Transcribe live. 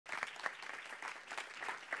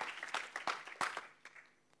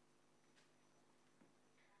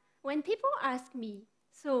When people ask me,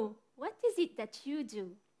 so what is it that you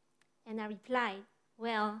do? And I reply,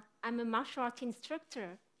 well, I'm a martial art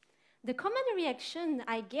instructor. The common reaction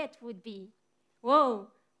I get would be, whoa,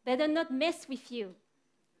 better not mess with you.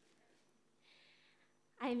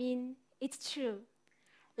 I mean, it's true.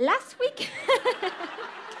 Last week,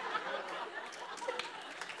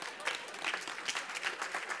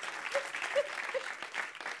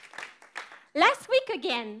 last week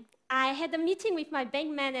again, I had a meeting with my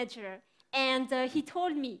bank manager, and he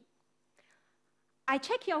told me, I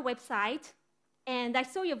checked your website, and I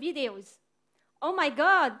saw your videos. Oh my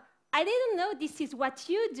God, I didn't know this is what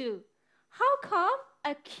you do. How come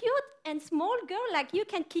a cute and small girl like you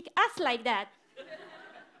can kick ass like that?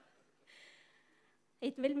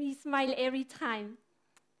 It made me smile every time.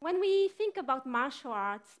 When we think about martial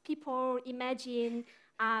arts, people imagine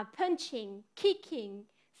punching, kicking,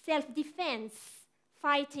 self-defense,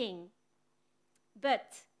 fighting.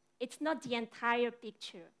 But it's not the entire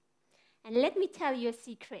picture. And let me tell you a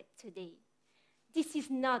secret today. This is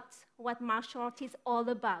not what martial art is all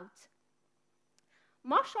about.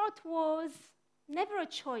 Martial art was never a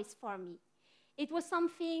choice for me. It was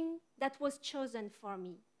something that was chosen for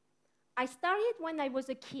me. I started when I was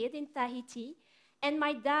a kid in Tahiti, and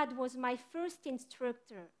my dad was my first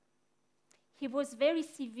instructor. He was very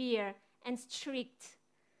severe and strict,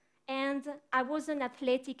 and I wasn't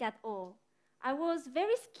athletic at all. I was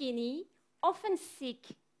very skinny, often sick,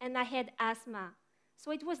 and I had asthma,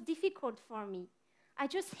 so it was difficult for me. I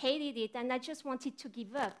just hated it, and I just wanted to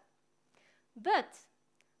give up. But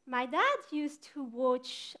my dad used to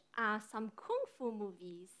watch some kung fu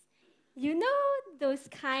movies. You know, those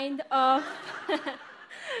kind of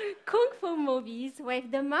kung fu movies where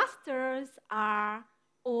the masters are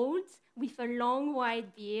old with a long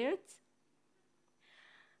white beard.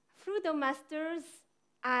 Through the masters,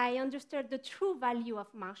 I understood the true value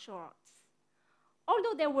of martial arts.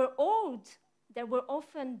 Although they were old, they were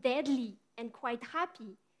often deadly and quite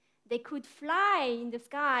happy. They could fly in the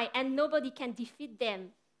sky and nobody can defeat them.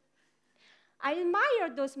 I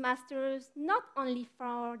admire those masters not only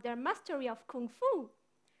for their mastery of Kung Fu,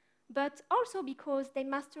 but also because they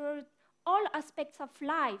mastered all aspects of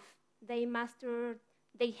life. They mastered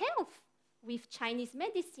their health with Chinese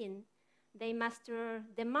medicine. They mastered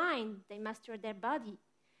their mind. They mastered their body.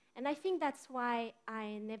 And I think that's why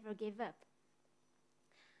I never gave up.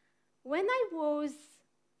 When I was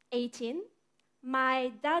 18,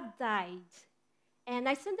 my dad died, and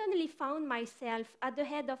I suddenly found myself at the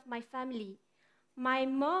head of my family. My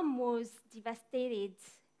mom was devastated,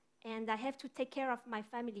 and I have to take care of my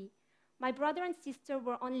family. My brother and sister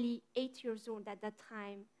were only 8 years old at that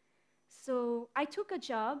time. So I took a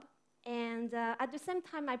job, and at the same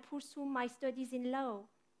time, I pursued my studies in law.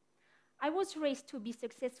 I was raised to be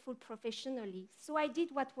successful professionally, so I did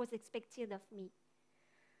what was expected of me.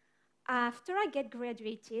 After I get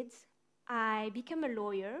graduated, I became a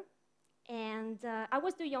lawyer, and I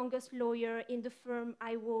was the youngest lawyer in the firm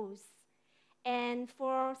I was. And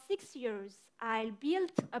for 6 years, I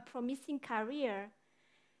built a promising career,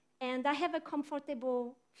 and I have a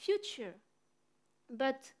comfortable future.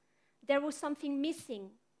 But there was something missing.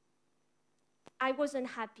 I wasn't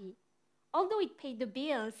happy. Although it paid the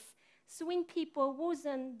bills, suing people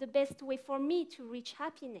wasn't the best way for me to reach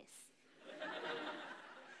happiness.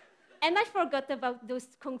 And I forgot about those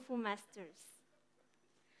Kung Fu masters.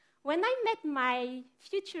 When I met my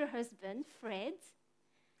future husband, Fred,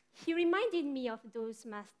 he reminded me of those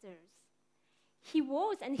masters. He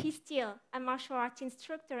was, and he's still, a martial arts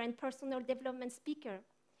instructor and personal development speaker.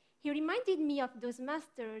 He reminded me of those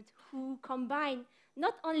masters who combine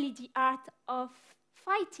not only the art of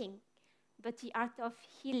fighting, but the art of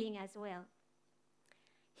healing as well.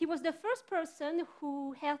 He was the first person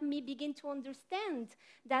who helped me begin to understand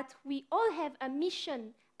that we all have a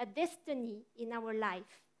mission, a destiny in our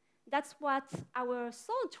life. That's what our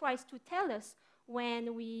soul tries to tell us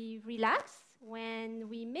when we relax, when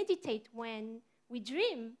we meditate, when we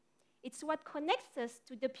dream. It's what connects us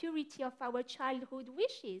to the purity of our childhood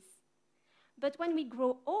wishes. But when we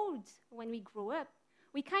grow old, when we grow up,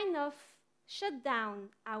 we kind of shut down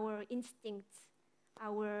our instincts,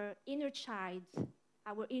 our inner child,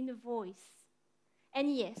 our inner voice.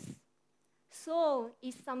 And yes, soul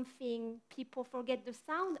is something people forget the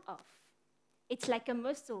sound of. It's like a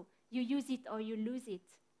muscle. You use it or you lose it.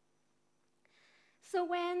 So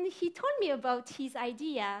when he told me about his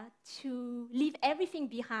idea to leave everything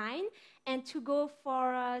behind and to go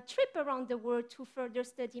for a trip around the world to further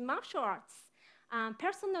study martial arts,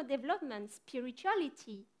 personal development,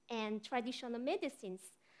 spirituality, and traditional medicines,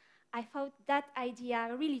 I thought that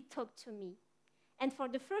idea really talked to me. And for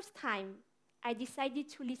the first time, I decided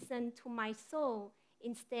to listen to my soul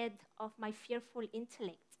instead of my fearful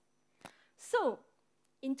intellect. So,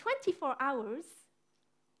 in 24 hours,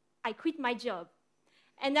 I quit my job.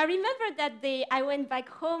 And I remember that day I went back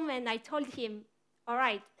home and I told him, all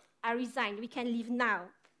right, I resigned, we can leave now.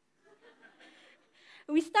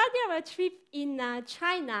 We started our trip in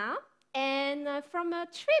China, and from a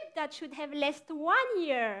trip that should have lasted 1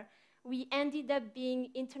 year, we ended up being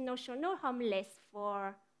international homeless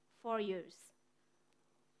for 4 years.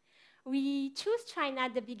 We chose China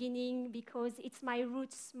at the beginning because it's my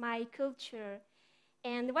roots, my culture.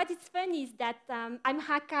 And what is funny is that I'm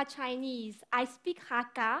Hakka Chinese. I speak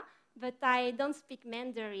Hakka, but I don't speak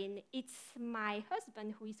Mandarin. It's my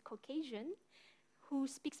husband, who is Caucasian, who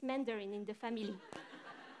speaks Mandarin in the family.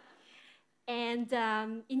 And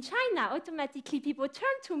in China, automatically people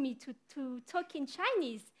turn to me to talk in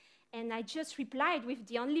Chinese. And I just replied with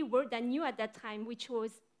the only word I knew at that time, which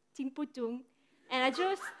was Tingputung. And I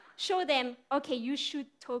just showed them, okay, you should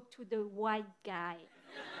talk to the white guy.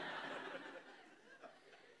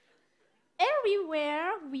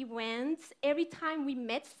 Everywhere we went, every time we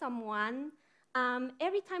met someone,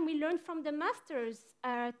 every time we learned from the masters,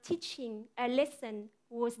 teaching, a lesson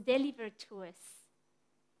was delivered to us.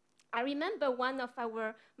 I remember one of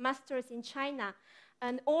our masters in China,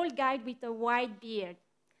 an old guy with a white beard.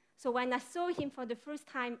 So when I saw him for the first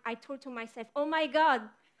time, I thought to myself, oh my God,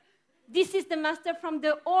 this is the master from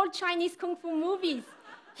the old Chinese Kung Fu movies.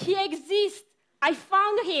 He exists. I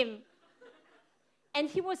found him. And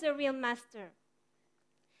he was a real master.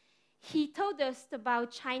 He taught us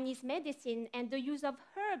about Chinese medicine and the use of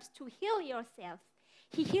herbs to heal yourself.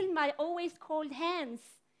 He healed my always cold hands.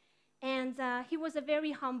 And he was a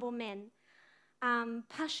very humble man,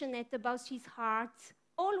 passionate about his heart,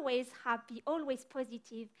 always happy, always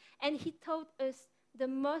positive. And he taught us the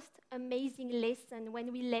most amazing lesson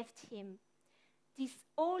when we left him. This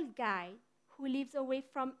old guy who lives away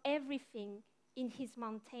from everything in his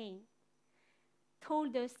mountain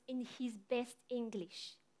told us in his best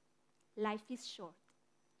English, life is short,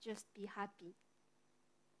 just be happy.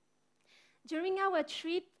 During our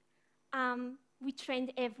trip, we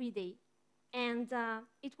trained every day, and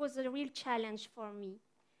it was a real challenge for me.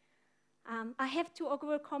 I have to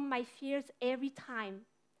overcome my fears every time.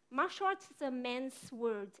 Martial arts is a man's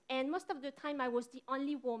word, and most of the time I was the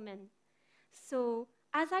only woman. So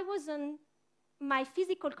as my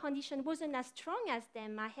physical condition wasn't as strong as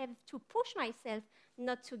them, I had to push myself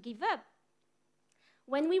not to give up.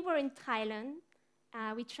 When we were in Thailand,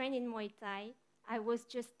 we trained in Muay Thai. I was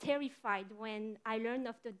just terrified when I learned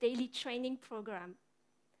of the daily training program.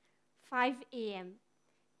 5 a.m.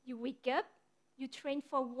 You wake up, you train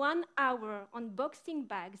for 1 hour on boxing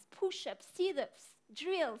bags, push-ups, sit-ups,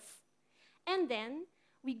 drills. And then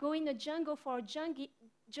we go in the jungle for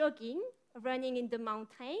jogging, running in the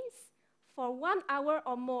mountains for 1 hour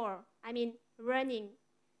or more. I mean, running.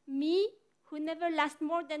 Me, who never lasts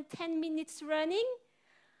more than 10 minutes running,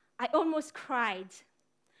 I almost cried.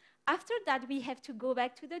 After that, we have to go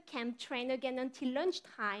back to the camp, train again until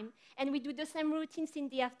lunchtime, and we do the same routines in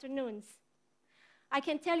the afternoons. I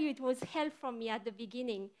can tell you it was hell for me at the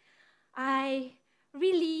beginning. I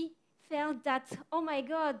really felt that, oh my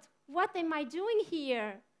God, what am I doing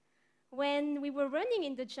here? When we were running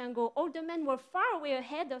in the jungle, all the men were far away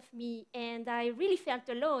ahead of me, and I really felt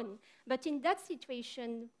alone. But in that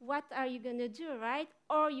situation, what are you going to do, right?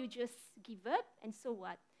 Or you just give up, and so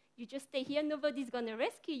what? You just stay here, nobody's going to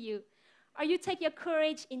rescue you. Or you take your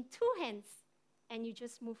courage in 2 hands, and you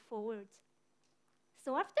just move forward.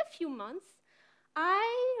 So after a few months,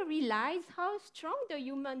 I realized how strong the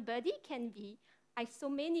human body can be. I saw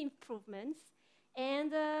many improvements,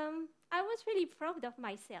 and I was really proud of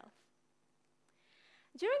myself.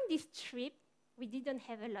 During this trip, we didn't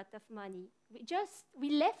have a lot of money. We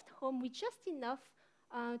left home with just enough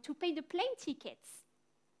to pay the plane tickets.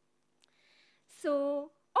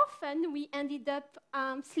 So often we ended up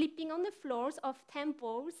sleeping on the floors of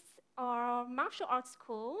temples or martial arts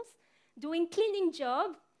schools, doing cleaning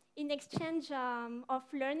job in exchange of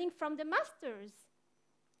learning from the masters.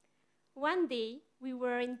 One day, we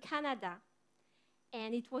were in Canada,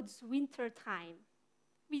 and it was winter time.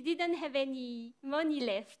 We didn't have any money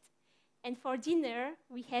left, and for dinner,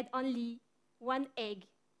 we had only 1 egg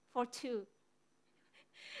for 2.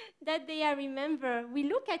 That day, I remember, we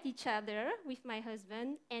looked at each other with my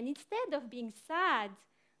husband, and instead of being sad,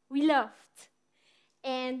 we laughed.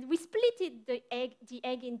 And we split the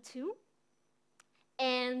egg in 2,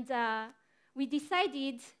 and we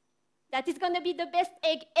decided that it's going to be the best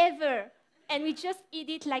egg ever, and we just eat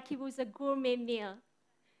it like it was a gourmet meal.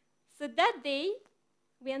 So that day,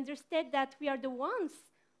 we understood that we are the ones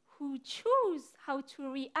who choose how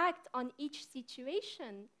to react on each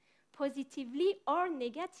situation, positively or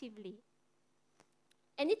negatively.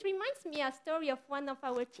 And it reminds me a story of one of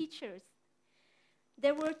our teachers.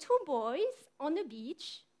 There were two boys on a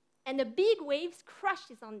beach, and a big wave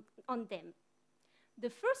crashes on them.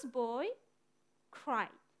 The first boy cried.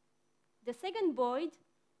 The second boy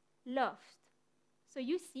laughed. So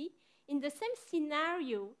you see, in the same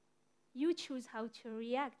scenario, you choose how to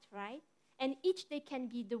react, right? And each day can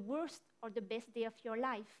be the worst or the best day of your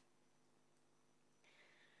life.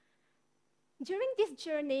 During this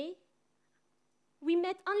journey, we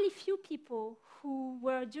met only few people who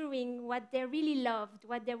were doing what they really loved,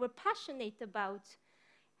 what they were passionate about,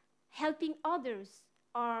 helping others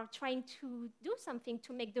or trying to do something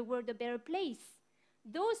to make the world a better place.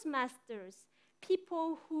 Those masters,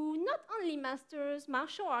 people who not only masters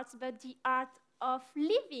martial arts, but the art of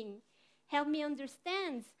living, helped me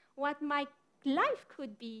understand what my life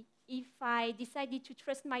could be if I decided to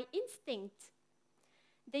trust my instinct.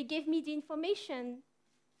 They gave me the information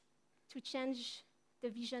to change the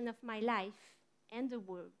vision of my life and the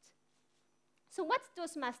world. So what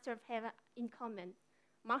those masters have in common?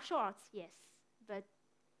 Martial arts, yes, but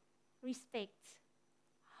respect,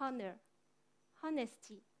 honor,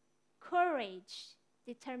 honesty, courage,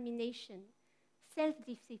 determination,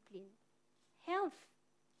 self-discipline, health,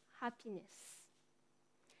 happiness.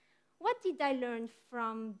 What did I learn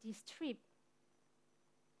from this trip?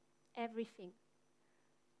 Everything.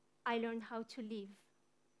 I learned how to live.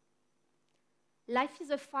 Life is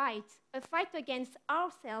a fight against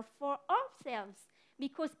ourselves, for ourselves,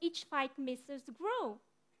 because each fight makes us grow.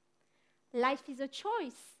 Life is a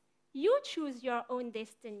choice. You choose your own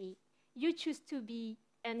destiny. You choose to be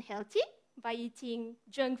unhealthy by eating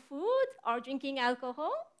junk food or drinking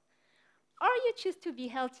alcohol, or you choose to be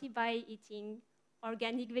healthy by eating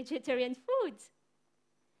organic vegetarian food.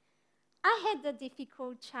 I had a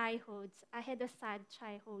difficult childhood. I had a sad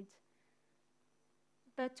childhood.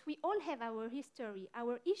 But we all have our history,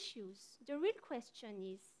 our issues. The real question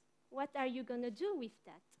is, what are you going to do with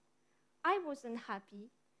that? I wasn't happy.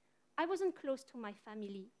 I wasn't close to my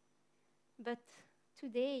family. But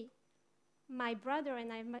today, my brother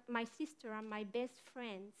and my sister are my best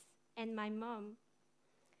friends, and my mom.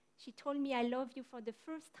 She told me I love you for the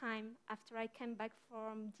first time after I came back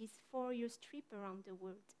from this 4-year trip around the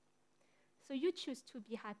world. So you choose to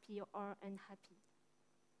be happy or unhappy.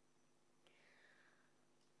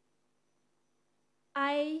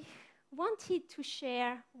 I wanted to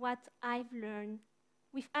share what I've learned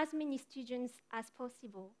with as many students as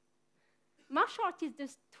possible. Martial art is the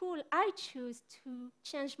tool I choose to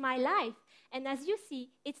change my life. And as you see,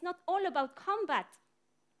 it's not all about combat.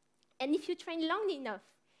 And if you train long enough,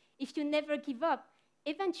 if you never give up,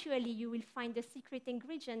 eventually you will find the secret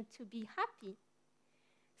ingredient to be happy.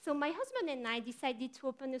 So my husband and I decided to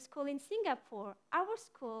open a school in Singapore. Our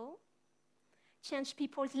school changed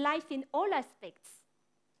people's life in all aspects.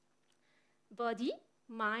 Body,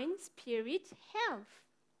 mind, spirit, health.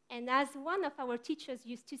 And as one of our teachers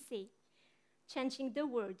used to say, changing the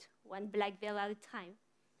world one black veil at a time.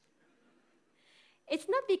 It's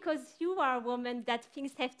not because you are a woman that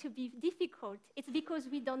things have to be difficult. It's because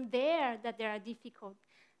we don't dare that they are difficult.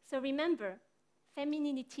 So remember,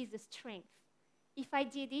 femininity is a strength. If I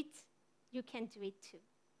did it, you can do it too.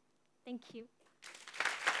 Thank you.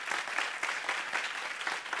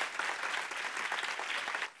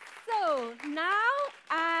 So now,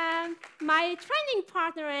 my training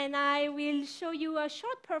partner and I will show you a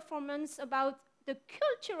short performance about the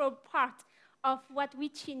cultural part of what we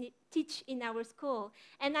teach in our school.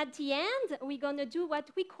 And at the end, we're going to do what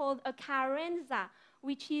we call a carenza,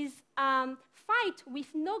 which is fight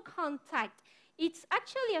with no contact. It's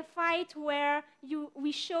actually a fight where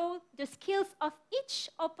we show the skills of each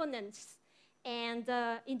opponent. And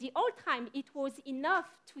in the old time, it was enough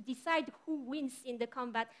to decide who wins in the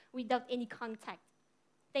combat without any contact.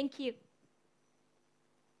 Thank you.